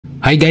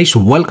Hi guys,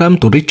 welcome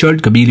to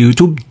Richard Cabile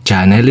YouTube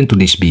channel. In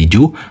today's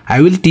video,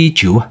 I will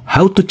teach you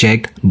how to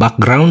check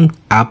background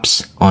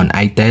apps on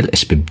itel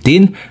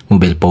S15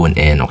 mobile phone.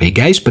 And okay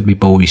guys, but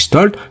before we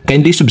start,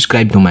 kindly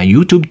subscribe to my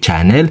YouTube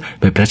channel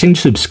by pressing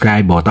the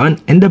subscribe button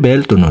and the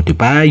bell to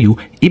notify you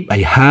if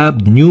I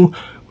have new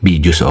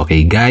videos.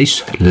 Okay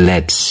guys,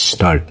 let's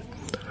start.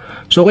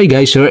 So okay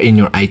guys, here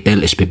in your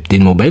itel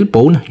S15 mobile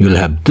phone,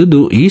 you'll have to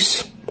do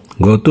is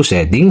go to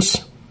settings.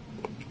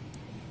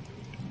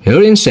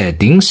 Here in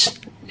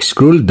settings,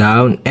 scroll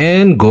down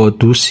and go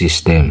to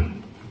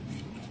system.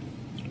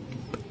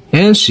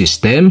 And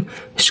system,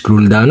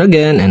 scroll down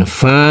again and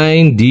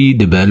find the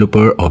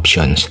developer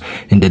options.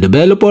 And the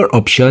developer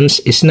options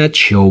is not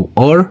show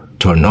or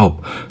turn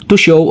off. To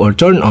show or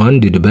turn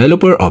on the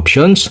developer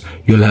options,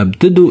 you'll have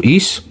to do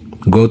is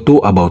go to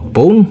about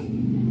phone.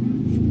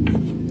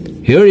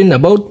 Here in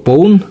about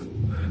phone,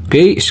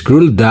 okay,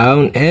 scroll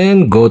down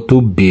and go to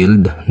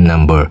build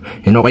number.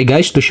 And okay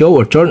guys, to show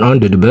or turn on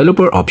the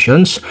developer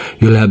options,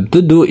 you'll have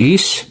to do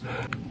is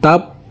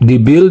tap the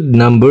build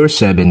number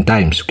 7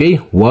 times. Okay,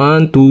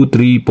 1, 2,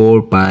 3,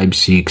 4, 5,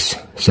 6,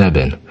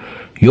 7.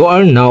 You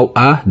are now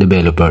a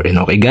developer. And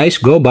okay guys,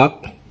 go back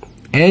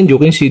and you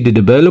can see the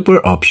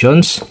developer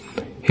options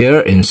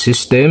here in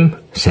system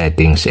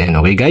settings. And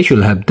okay guys,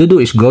 you'll have to do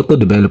is go to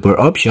developer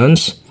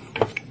options.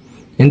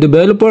 In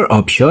developer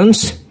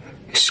options,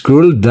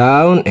 scroll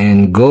down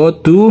and go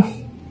to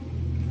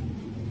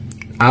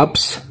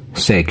apps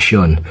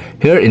section.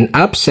 Here in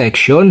apps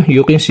section,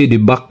 you can see the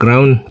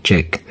background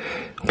check.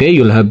 Okay,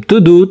 you'll have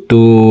to do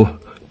to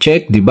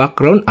check the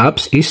background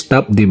apps is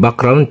tap the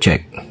background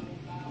check.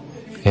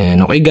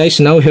 And okay guys,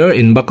 now here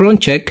in background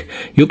check,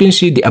 you can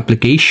see the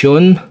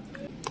application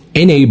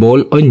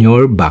enable on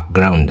your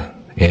background.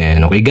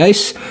 And okay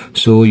guys,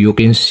 so you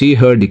can see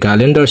here the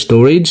calendar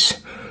storage,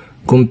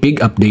 config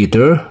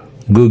updater,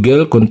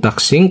 Google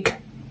contact sync,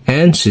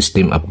 and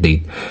system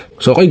update.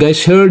 So okay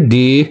guys, here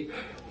the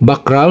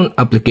background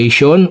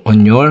application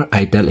on your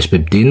itel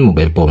S15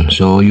 mobile phone.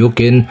 So you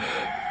can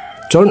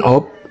turn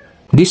off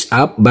this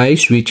app by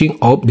switching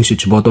off the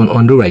switch button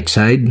on the right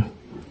side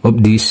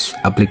of this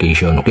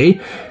application.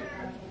 Okay,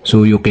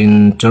 so you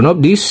can turn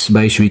off this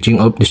by switching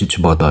off the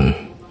switch button.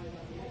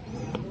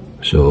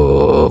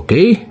 So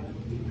okay,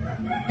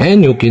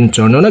 and you can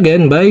turn on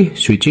again by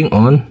switching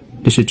on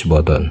the switch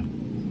button.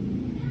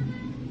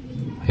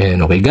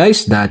 And okay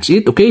guys, that's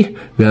it. Okay,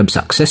 we have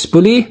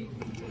successfully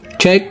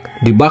checked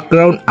the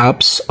background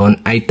apps on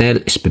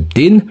itel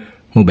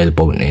S15 mobile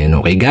phone. And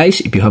okay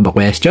guys, if you have a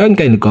question,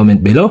 kindly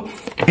comment below.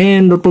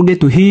 And don't forget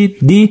to hit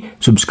the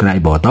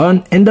subscribe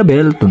button and the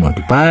bell to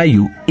notify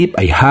you if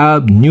I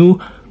have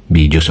new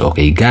videos.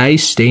 Okay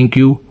guys, thank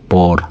you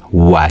for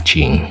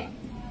watching.